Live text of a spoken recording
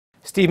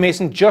Steve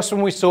Mason, just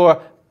when we saw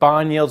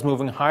bond yields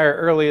moving higher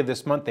earlier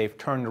this month, they've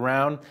turned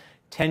around.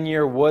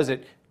 10-year was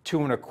at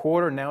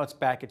 2.25, now it's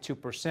back at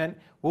 2%.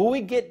 Will we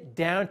get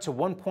down to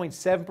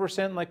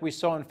 1.7% like we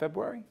saw in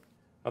February?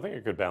 I think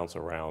it could bounce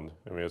around.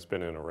 I mean, it's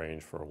been in a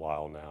range for a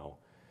while now.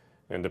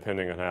 And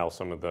depending on how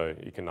some of the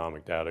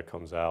economic data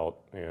comes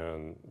out,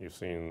 and you've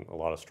seen a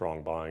lot of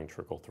strong buying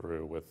trickle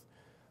through with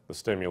the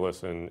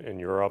stimulus in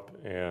Europe,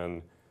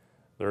 and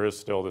there is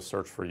still this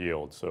search for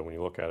yield. So when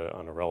you look at it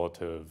on a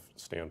relative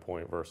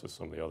standpoint versus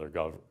some of the other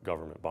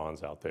government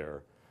bonds out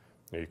there,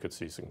 you could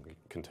see some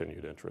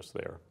continued interest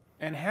there.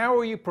 And how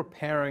are you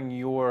preparing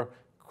your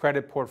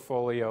credit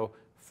portfolio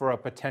for a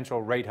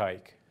potential rate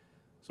hike?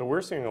 So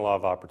we're seeing a lot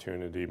of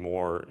opportunity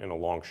more in a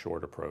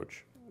long-short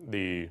approach.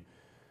 The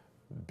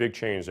big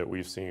change that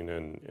we've seen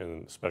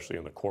especially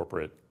in the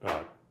corporate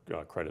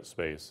credit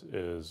space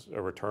is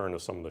a return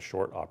of some of the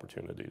short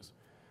opportunities.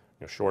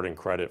 You know, shorting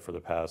credit for the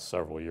past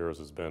several years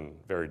has been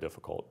very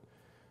difficult.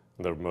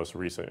 The most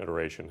recent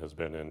iteration has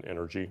been in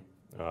energy.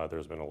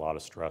 There's been a lot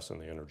of stress in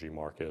the energy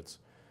markets.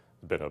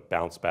 There's been a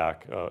bounce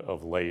back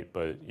of late,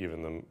 but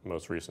even the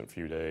most recent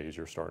few days,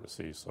 you're starting to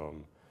see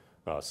some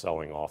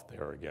selling off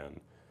there again.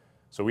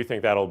 So we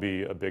think that'll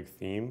be a big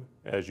theme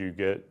as you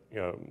get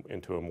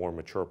into a more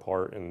mature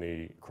part in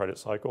the credit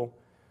cycle.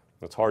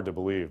 It's hard to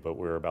believe, but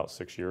we're about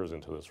 6 years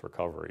into this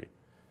recovery.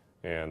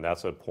 And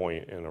that's a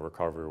point in a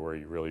recovery where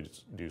you really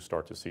do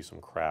start to see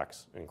some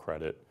cracks in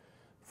credit,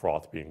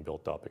 froth being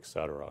built up, et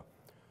cetera.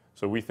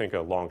 So we think a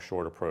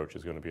long-short approach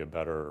is going to be a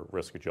better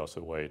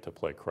risk-adjusted way to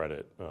play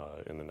credit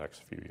in the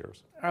next few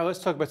years. All right, let's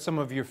talk about some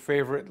of your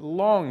favorite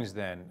longs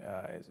then.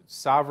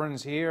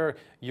 Sovereigns here,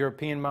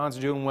 European bonds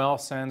are doing well,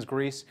 sans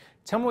Greece.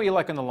 Tell me what you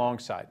like on the long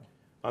side.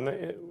 On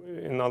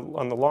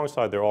the long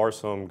side, there are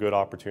some good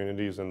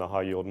opportunities in the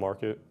high-yield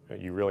market.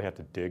 You really have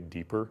to dig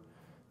deeper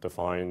to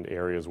find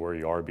areas where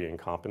you are being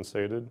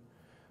compensated.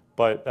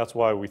 But that's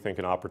why we think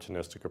an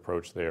opportunistic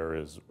approach there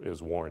is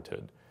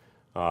warranted.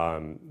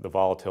 The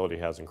volatility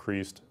has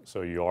increased,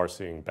 so you are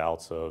seeing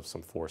bouts of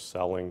some forced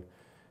selling,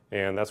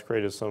 and that's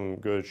created some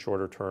good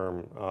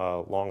shorter-term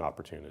long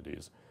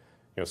opportunities.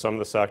 You know, some of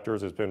the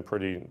sectors has been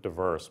pretty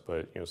diverse,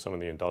 but some of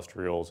the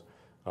industrials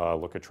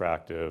look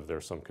attractive.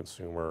 There's some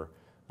consumer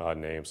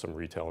names, some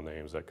retail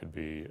names that could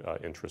be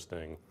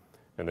interesting,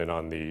 and then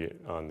on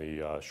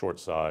the short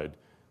side,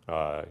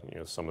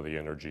 some of the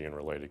energy and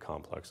related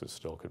complexes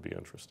still could be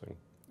interesting.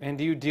 And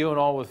do you deal at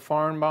all with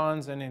foreign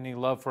bonds and any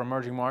love for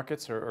emerging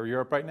markets or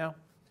Europe right now?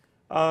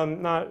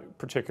 Not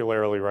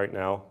particularly right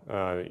now.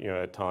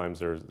 At times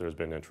there's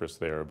been interest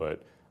there,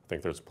 but I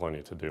think there's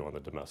plenty to do on the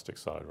domestic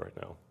side right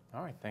now.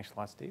 All right, thanks a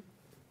lot, Steve.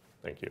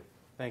 Thank you.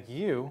 Thank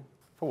you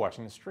for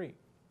watching The Street.